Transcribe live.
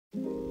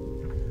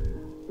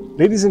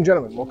Ladies and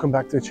gentlemen, welcome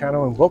back to the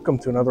channel and welcome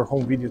to another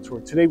home video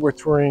tour. Today we're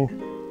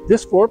touring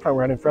this floor plan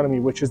right in front of me,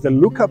 which is the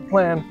Lucca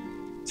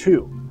Plan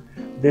 2.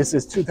 This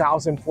is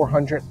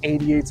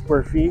 2,488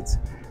 square feet.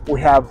 We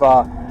have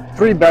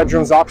 3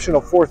 bedrooms,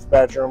 optional 4th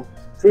bedroom,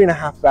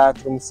 3.5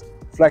 bathrooms,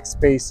 flex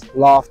space,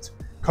 loft,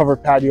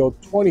 covered patio,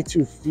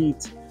 22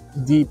 feet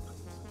deep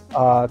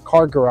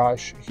car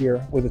garage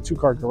here with a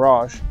 2-car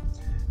garage.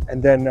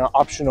 And then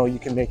optional, you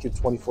can make it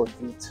 24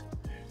 feet.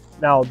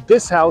 Now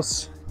this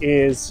house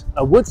is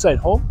a Woodside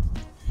home.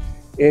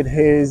 It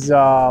is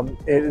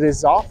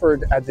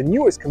offered at the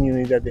newest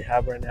community that they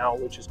have right now,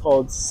 which is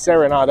called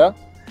Serenata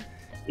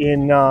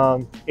in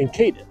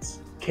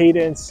Cadence.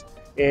 Cadence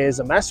is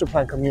a master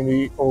plan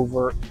community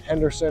over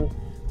Henderson.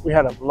 We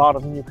had a lot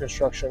of new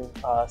construction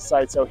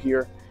sites out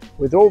here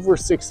with over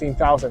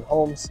 16,000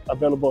 homes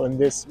available in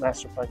this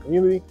master plan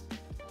community.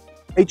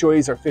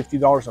 HOAs are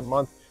 $50 a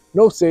month.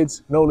 No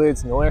SIDs, no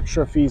lids, no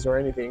extra fees or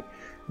anything.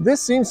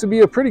 This seems to be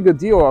a pretty good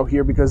deal out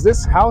here because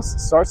this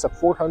house starts at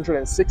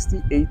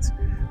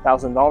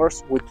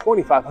 $468,000 with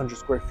 2,500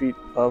 square feet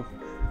of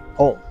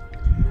home.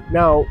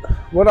 Now,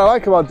 what I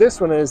like about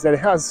this one is that it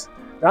has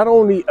not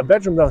only a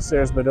bedroom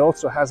downstairs, but it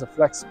also has a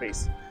flex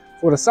space.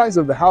 For the size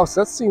of the house,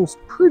 that seems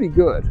pretty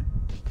good.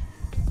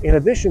 In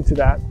addition to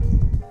that,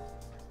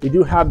 we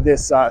do have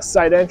this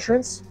side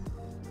entrance.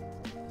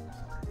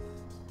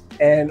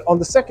 And on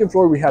the second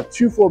floor, we have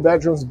 2 full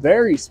bedrooms,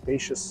 very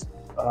spacious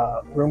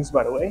rooms,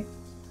 by the way.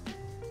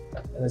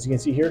 And as you can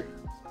see here,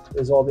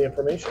 is all the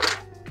information.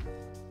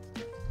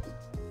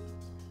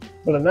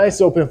 But a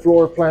nice open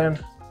floor plan.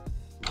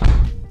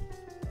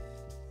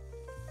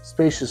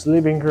 Spacious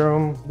living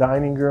room,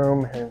 dining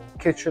room, and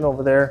kitchen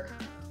over there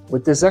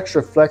with this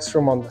extra flex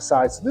room on the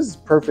side. So this is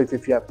perfect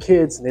if you have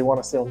kids and they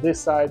want to stay on this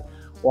side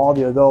while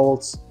the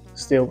adults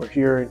stay over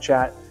here and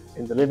chat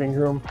in the living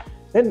room.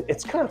 Then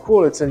it's kind of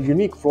cool. It's a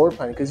unique floor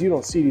plan because you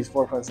don't see these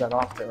floor plans that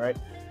often, right?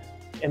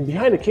 And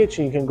behind the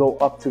kitchen, you can go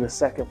up to the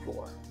 2nd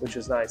floor, which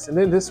is nice. And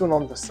then this one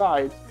on the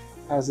side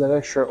has that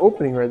extra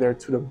opening right there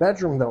to the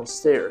bedroom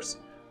downstairs.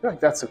 I feel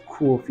like that's a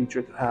cool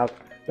feature to have.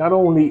 Not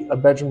only a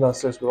bedroom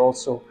downstairs, but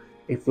also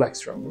a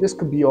flex room. This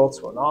could be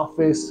also an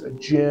office, a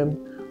gym,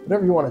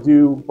 whatever you want to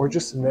do, or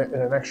just an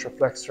extra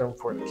flex room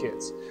for the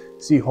kids.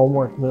 See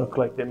homework nook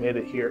like they made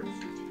it here.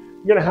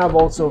 You're gonna have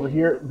also over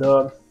here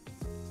the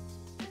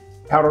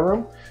powder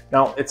room.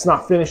 Now it's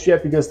not finished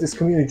yet because this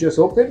community just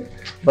opened,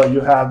 but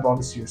you have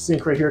obviously your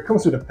sink right here. It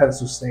comes with a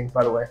pencil sink,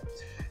 by the way.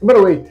 And by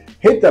the way,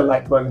 hit that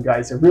like button,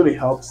 guys. It really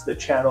helps the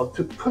channel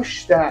to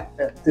push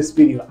this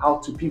video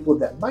out to people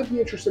that might be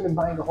interested in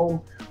buying a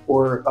home,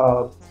 or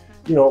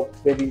you know,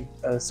 maybe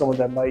someone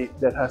that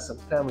has some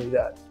family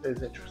that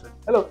is interested.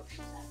 Hello.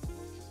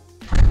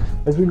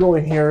 As we go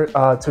in here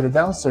to the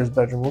downstairs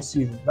bedroom, we'll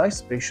see a nice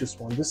spacious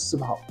one. This is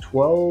about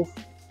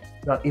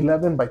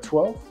 11 by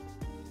 12.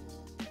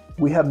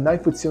 We have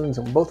 9-foot ceilings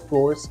on both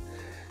floors.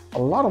 A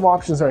lot of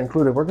options are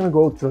included. We're going to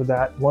go through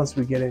that once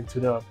we get into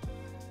the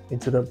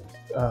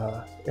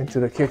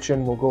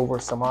kitchen. We'll go over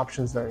some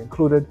options that are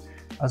included,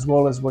 as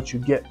well as what you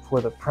get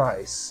for the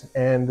price.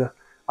 And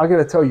I got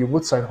to tell you,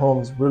 Woodside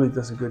Homes really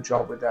does a good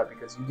job with that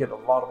because you get a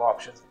lot of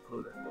options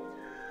included.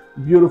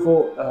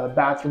 Beautiful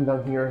bathroom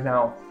down here.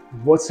 Now,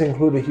 what's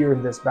included here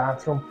in this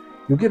bathroom?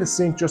 You'll get a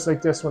sink just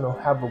like this one. It'll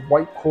have a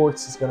white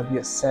quartz. It's going to be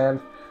a sand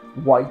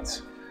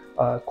white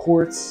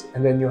quartz,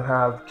 and then you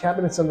have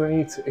cabinets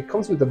underneath. It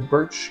comes with a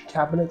birch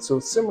cabinet, so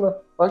it's similar,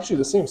 actually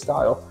the same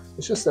style.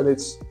 It's just that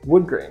it's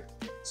wood grain,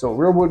 so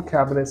real wood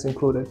cabinets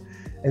included.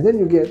 And then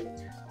you get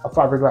a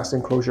fiberglass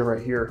enclosure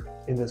right here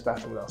in this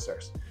bathroom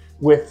downstairs.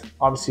 With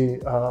obviously,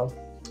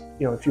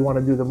 you know, if you want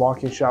to do the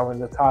walk-in shower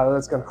and the tile,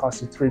 that's going to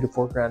cost you $3 to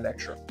 $4 grand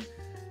extra.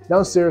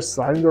 Downstairs,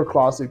 sliding door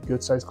closet,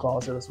 good size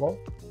closet as well.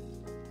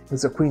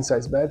 It's a queen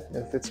size bed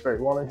and it fits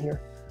very well in here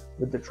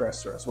with the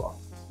dresser as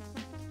well.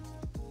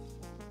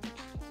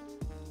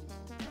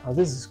 Now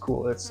this is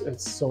cool, it's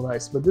so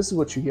nice, but this is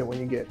what you get when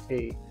you get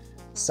a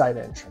side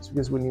entrance,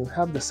 because when you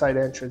have the side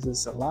entrance,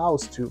 this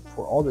allows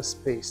for all the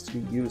space to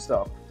be used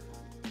up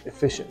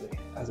efficiently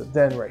as a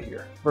den right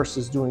here,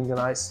 versus doing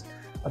a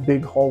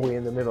big hallway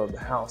in the middle of the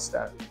house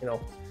that, you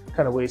know,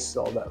 kind of wastes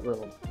all that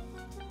room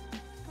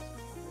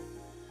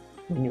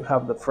when you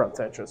have the front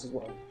entrance as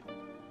well.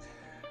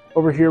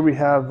 Over here we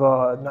have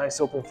a nice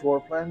open floor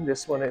plan.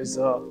 This one is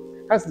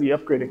has the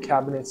upgraded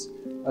cabinets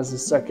as the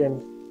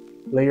second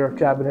layer of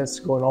cabinets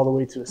going all the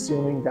way to the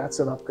ceiling. That's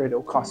an upgrade.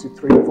 It'll cost you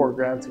 $3 to $4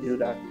 grand to do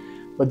that.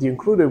 But the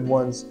included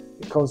ones,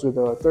 it comes with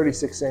a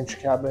 36-inch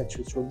cabinet,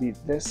 which will be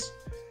this,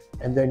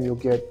 and then you'll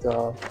get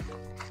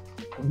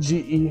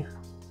GE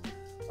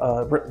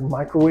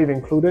microwave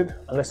included,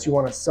 unless you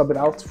want to sub it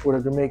out for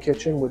the gourmet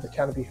kitchen with the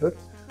canopy hood.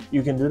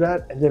 You can do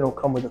that, and then it'll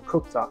come with a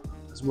cooktop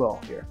as well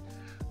here.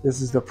 This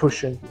is the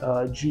push-in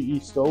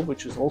GE stove,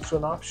 which is also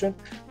an option,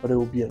 but it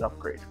will be an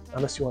upgrade,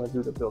 unless you want to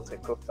do the built-in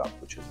cooktop,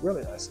 which is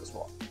really nice as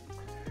well.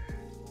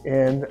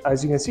 And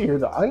as you can see here,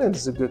 the island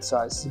is a good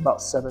size. It's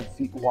about 7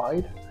 feet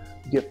wide.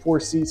 You get 4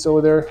 seats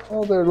over there.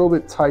 Well, they're a little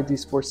bit tight,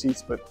 these 4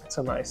 seats, but it's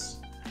a nice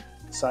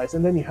size.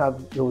 And then you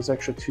have those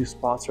extra 2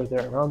 spots right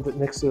there around it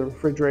next to the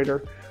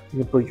refrigerator. You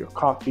can put your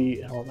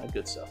coffee and all that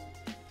good stuff.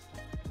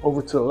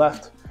 Over to the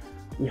left,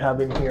 we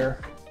have in here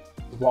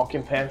the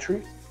walk-in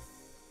pantry.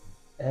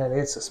 And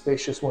it's a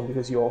spacious one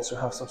because you also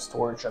have some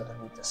storage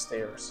underneath the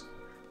stairs,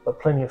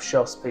 but plenty of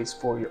shelf space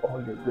for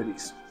all your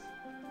goodies.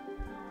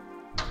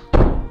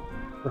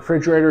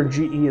 Refrigerator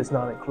GE is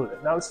not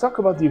included. Now let's talk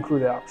about the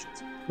included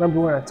options.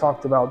 Remember when I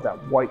talked about that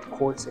white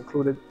quartz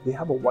included? They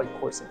have a white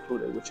quartz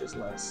included, which is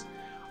nice.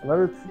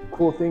 Another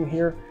cool thing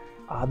here,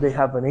 they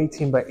have an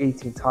 18 by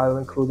 18 tile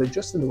included,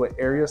 just in the way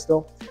areas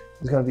though.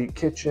 There's gonna be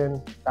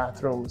kitchen,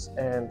 bathrooms,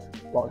 and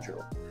laundry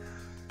room.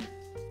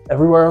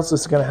 Everywhere else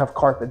is gonna have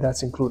carpet,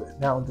 that's included.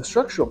 Now the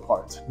structural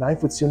parts,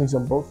 9-foot ceilings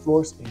on both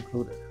floors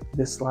included.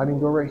 This sliding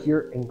door right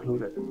here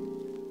included.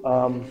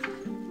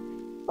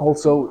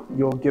 Also,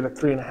 you'll get a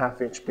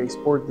 3.5-inch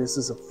baseboard. This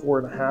is a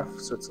 4.5,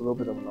 so it's a little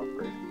bit of an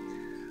upgrade.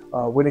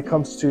 When it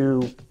comes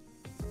to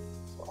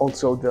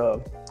also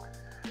the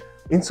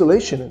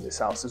insulation in this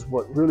house is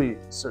what really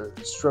sort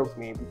of stroked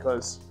me,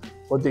 because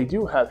what they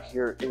do have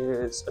here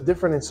is a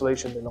different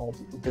insulation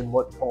than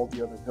what all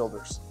the other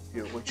builders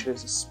do, which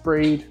is a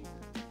sprayed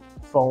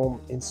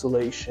foam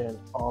insulation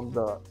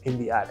in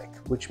the attic,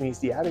 which means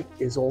the attic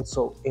is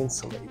also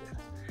insulated.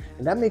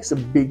 And that makes a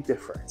big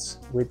difference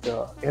with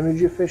the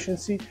energy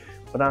efficiency.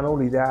 But not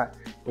only that,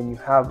 when you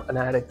have an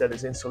attic that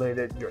is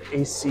insulated, your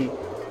AC,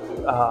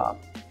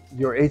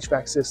 your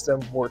HVAC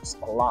system works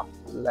a lot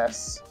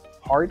less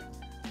hard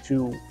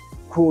to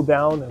cool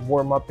down and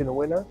warm up in the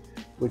winter,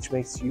 which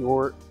makes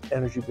your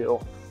energy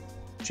bill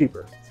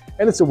cheaper.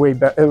 And it's a way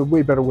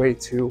better way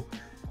to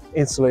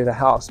insulate a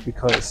house,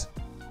 because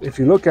if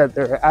you look at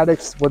their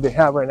attics, what they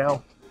have right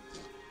now,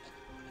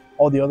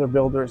 all the other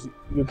builders,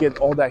 you get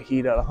all that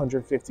heat at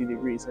 150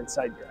 degrees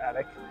inside your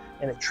attic,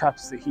 and it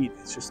traps the heat.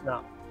 It's just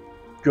not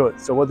good.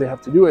 So what they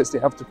have to do is they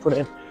have to put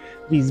in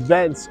these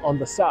vents on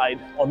the side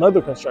on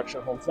other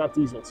construction homes, not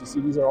these ones. You see,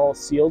 these are all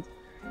sealed.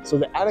 So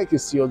the attic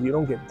is sealed. You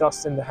don't get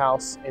dust in the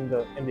house, in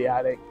the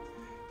attic,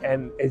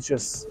 and it's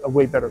just a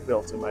way better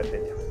built, in my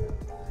opinion.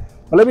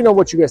 But let me know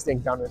what you guys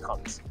think down in the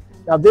comments.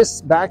 Now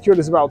this backyard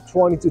is about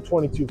 20 to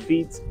 22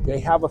 feet. They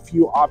have a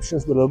few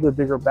options with a little bit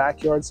bigger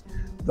backyards.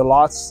 The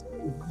lots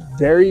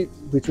vary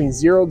between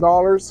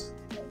 $0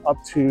 up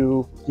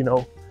to, you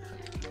know,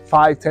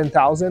 5,000 to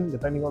 10,000,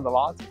 depending on the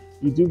lot.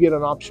 You do get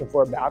an option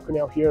for a balcony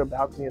out here. A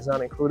balcony is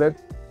not included,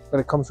 but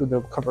it comes with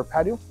a covered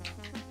patio.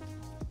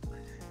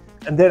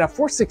 And then at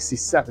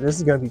 467, this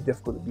is going to be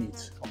difficult to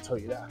beat, I'll tell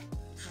you that.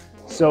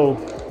 So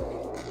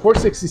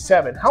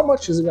 467, how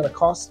much is it going to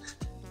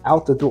cost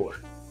out the door?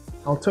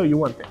 I'll tell you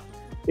one thing.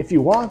 If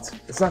you want,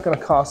 it's not going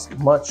to cost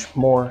much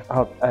more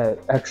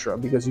extra,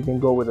 because you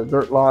can go with a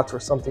dirt lot or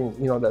something,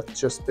 you know, that's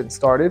just been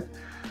started.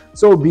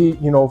 So it'll be,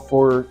 you know,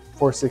 for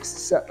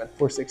 467,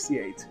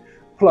 468,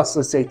 plus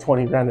let's say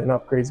 20 grand in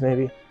upgrades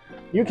maybe.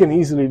 You can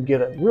easily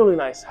get a really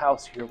nice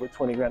house here with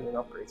 20 grand in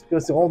upgrades,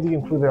 because all the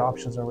included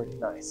options are really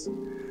nice.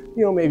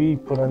 You know, maybe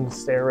put on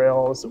stair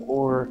rails,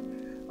 or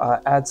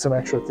add some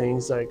extra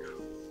things like,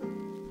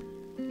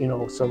 you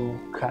know,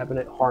 some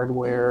cabinet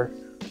hardware,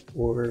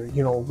 or,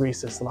 you know,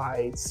 recessed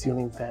lights,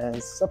 ceiling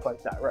fans, stuff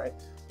like that, right?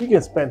 You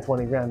can spend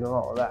 20 grand on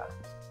all of that.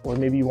 Or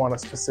maybe you want a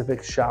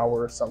specific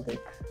shower or something.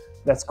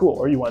 That's cool.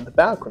 Or you want the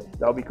balcony.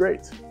 That'll be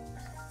great.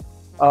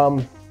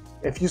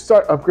 If you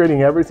start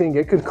upgrading everything,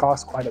 it could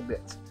cost quite a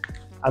bit.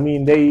 I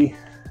mean,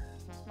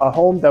 a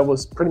home that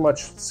was pretty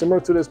much similar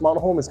to this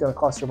model home is going to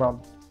cost you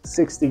around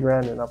 60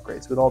 grand in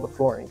upgrades with all the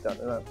flooring done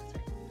and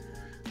everything.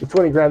 The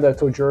 20 grand that I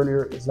told you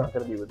earlier is not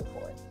going to be with the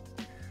flooring.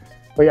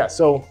 But yeah,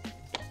 so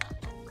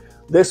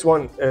this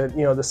one,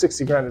 you know, the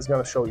 60 grand is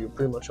going to show you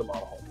pretty much a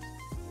model home.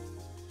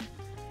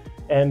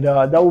 And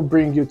that will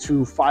bring you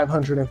to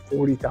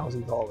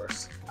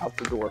 $540,000 out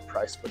the door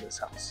price for this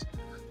house.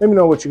 Let me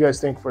know what you guys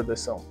think for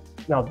this home.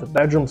 Now, the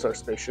bedrooms are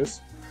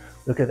spacious.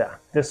 Look at that.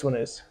 This one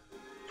is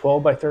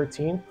 12 by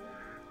 13.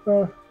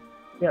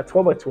 Yeah,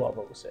 12 by 12,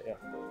 I would say, yeah.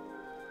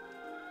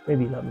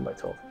 Maybe 11 by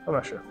 12, I'm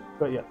not sure.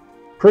 But yeah,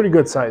 pretty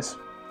good size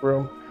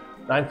room.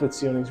 9-foot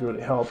ceilings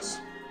really helps.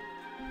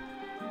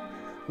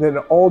 Then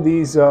all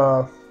these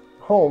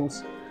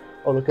homes,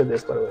 oh, look at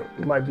this, by the way.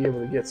 You might be able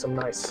to get some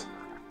nice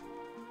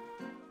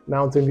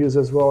mountain views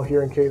as well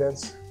here in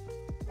Cadence,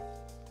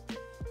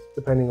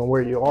 depending on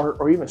where you are,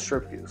 or even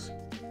strip views.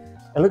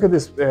 And look at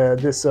this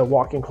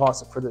walk-in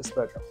closet for this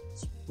bedroom.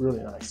 It's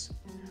really nice.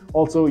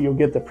 Also, you'll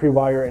get the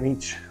pre-wire in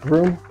each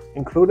room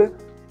included.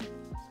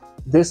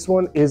 This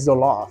one is the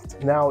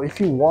loft. Now, if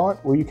you want,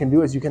 what you can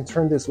do is you can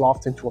turn this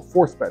loft into a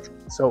 4th bedroom.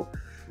 So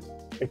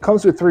it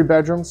comes with 3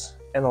 bedrooms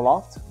and a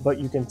loft, but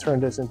you can turn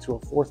this into a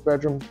 4th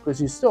bedroom,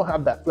 because you still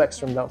have that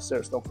flex room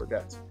downstairs, don't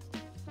forget.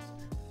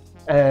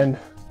 And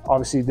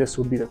obviously this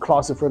would be the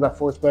closet for that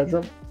 4th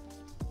bedroom.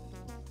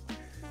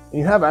 And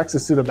you have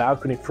access to the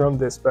balcony from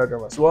this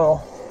bedroom as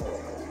well.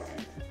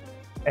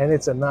 And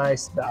it's a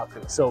nice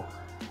balcony. So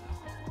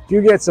if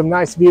you get some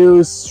nice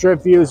views,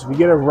 strip views, if you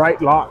get a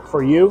right lot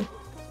for you,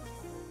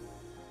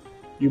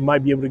 you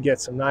might be able to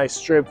get some nice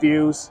strip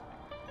views,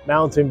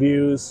 mountain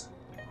views,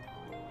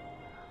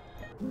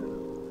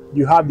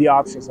 you have the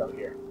options out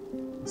here.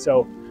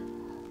 So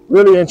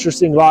really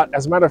interesting lot.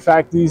 As a matter of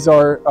fact, these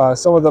are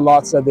some of the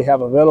lots that they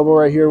have available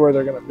right here where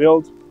they're going to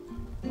build.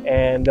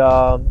 And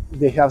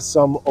they have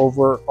some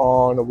over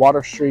on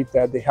Water Street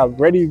that they have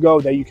ready to go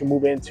that you can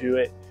move into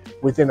it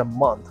within a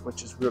month,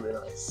 which is really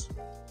nice.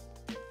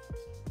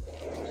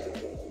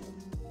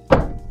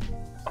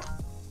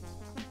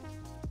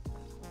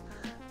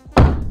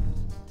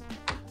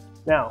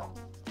 Now,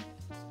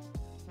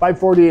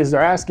 $540 is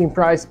their asking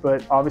price,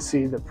 but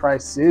obviously the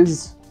price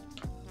is,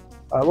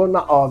 well,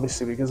 not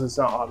obviously, because it's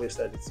not obvious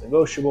that it's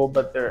negotiable,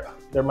 but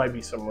there might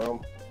be some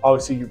room.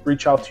 Obviously, you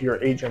reach out to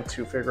your agent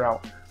to figure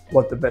out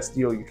what the best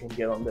deal you can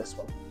get on this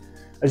one.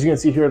 As you can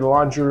see here, the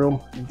laundry room,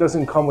 it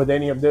doesn't come with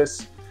any of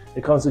this.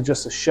 It comes with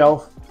just a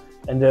shelf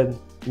and then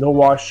no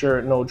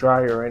washer, no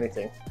dryer or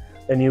anything.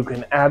 Then you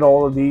can add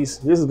all of these.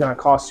 This is gonna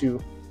cost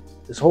you,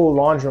 this whole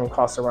laundry room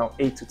costs around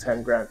 8 to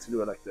 10 grand to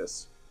do it like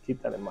this.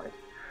 Keep that in mind.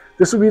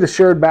 This would be the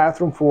shared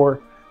bathroom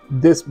for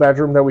this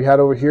bedroom that we had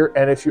over here,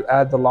 and if you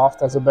add the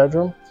loft as a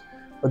bedroom,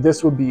 but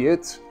this would be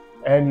it.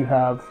 And you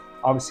have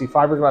obviously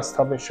fiberglass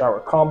tub and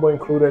shower combo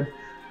included.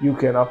 You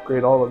can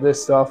upgrade all of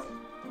this stuff,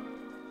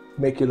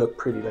 make it look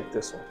pretty like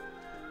this one.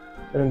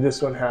 And then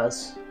this one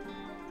has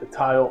the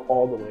tile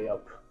all the way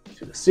up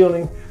to the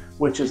ceiling,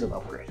 which is an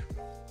upgrade.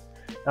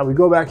 Now we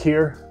go back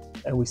here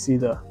and we see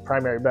the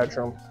primary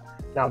bedroom.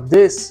 Now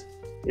this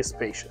is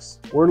spacious.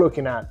 We're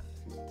looking at,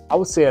 I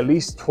would say, at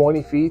least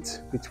 20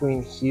 feet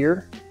between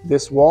here,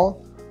 this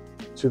wall,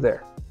 to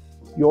there.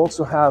 You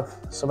also have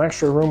some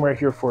extra room right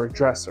here for a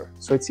dresser.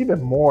 So it's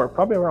even more,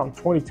 probably around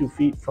 22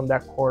 feet from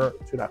that corner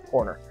to that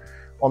corner.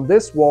 On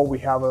this wall, we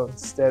have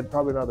instead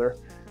probably another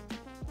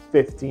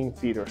 15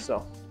 feet or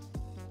so.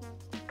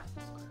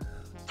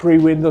 3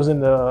 windows in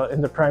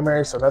the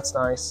primary, so that's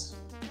nice.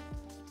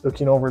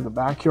 Looking over the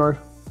backyard.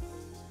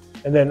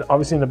 And then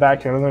obviously in the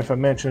backyard, I don't know if I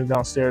mentioned it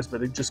downstairs,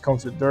 but it just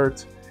comes with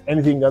dirt.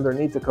 Anything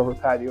underneath the covered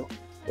patio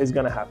is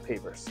gonna have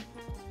pavers.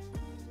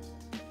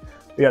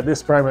 But yeah,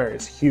 this primary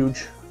is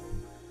huge.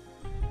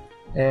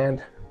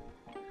 And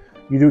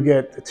you do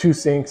get the 2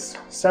 sinks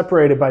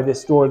separated by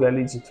this door that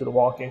leads you to the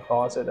walk-in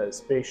closet that is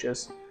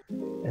spacious.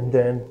 And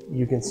then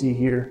you can see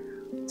here,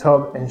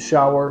 tub and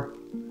shower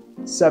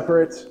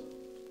separate.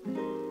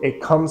 It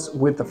comes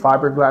with the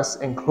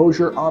fiberglass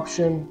enclosure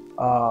option,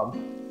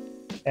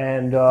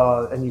 and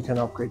you can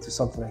upgrade to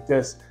something like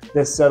this.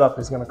 This setup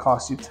is going to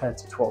cost you 10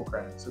 to 12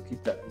 grand, so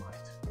keep that in mind.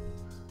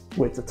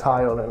 With the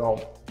tile and all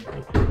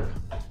included.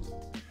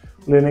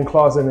 Linen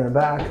closet in the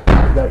back.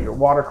 You got your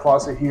water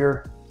closet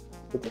here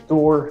with the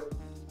door.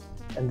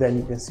 And then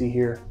you can see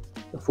here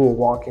the full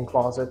walk-in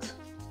closet.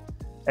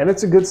 And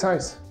it's a good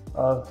size.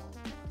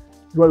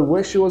 Do I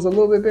wish it was a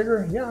little bit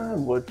bigger? Yeah, I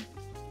would.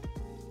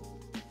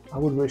 I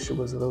would wish it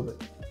was a little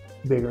bit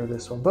bigger,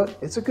 this one, but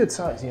it's a good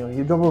size. You know,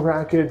 you double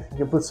rack it, you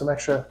can put some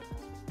extra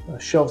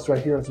shelves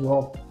right here as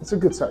well. It's a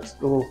good size.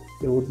 It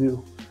will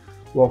do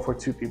well for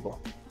 2 people.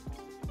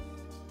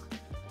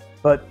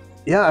 But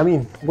yeah, I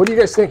mean, what do you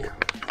guys think?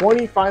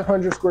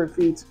 2,500 square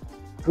feet,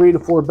 3 to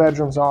 4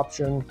 bedrooms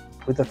option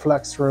with a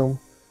flex room.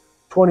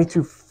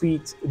 22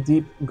 feet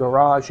deep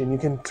garage, and you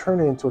can turn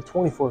it into a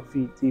 24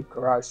 feet deep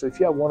garage. So if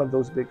you have one of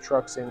those big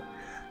trucks and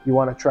you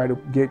want to try to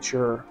get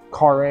your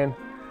car in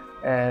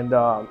and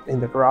in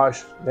the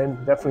garage, then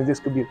definitely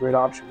this could be a great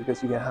option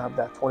because you can have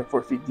that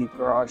 24 feet deep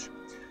garage.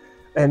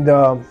 And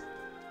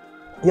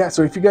yeah,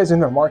 so if you guys are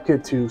in the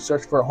market to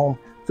search for a home,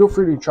 feel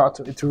free to reach out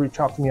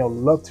to me. I would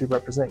love to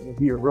represent you,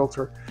 be a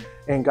realtor,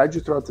 and guide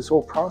you throughout this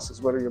whole process.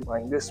 Whether you're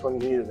buying this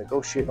one, you need to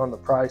negotiate on the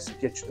price to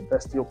get you the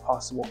best deal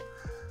possible.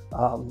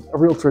 A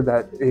realtor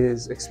that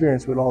is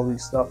experienced with all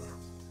these stuff,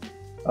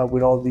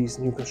 with all these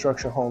new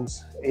construction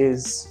homes,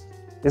 is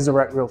the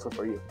right realtor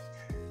for you.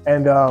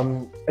 And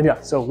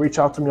yeah, so reach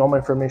out to me. All my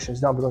information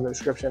is down below in the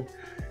description.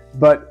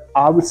 But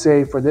I would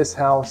say for this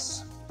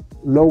house,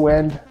 low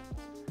end,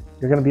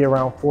 you're going to be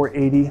around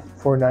 480,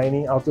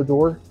 490 out the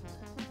door.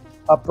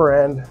 Upper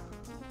end,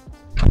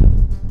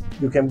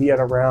 you can be at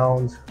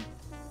around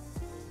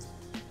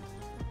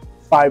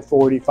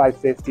 540,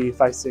 550,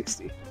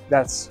 560.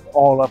 That's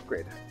all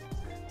upgraded.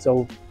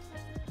 So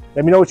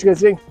let me know what you guys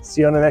think.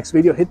 See you on the next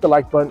video. Hit the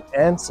like button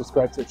and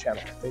subscribe to the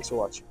channel. Thanks for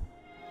watching.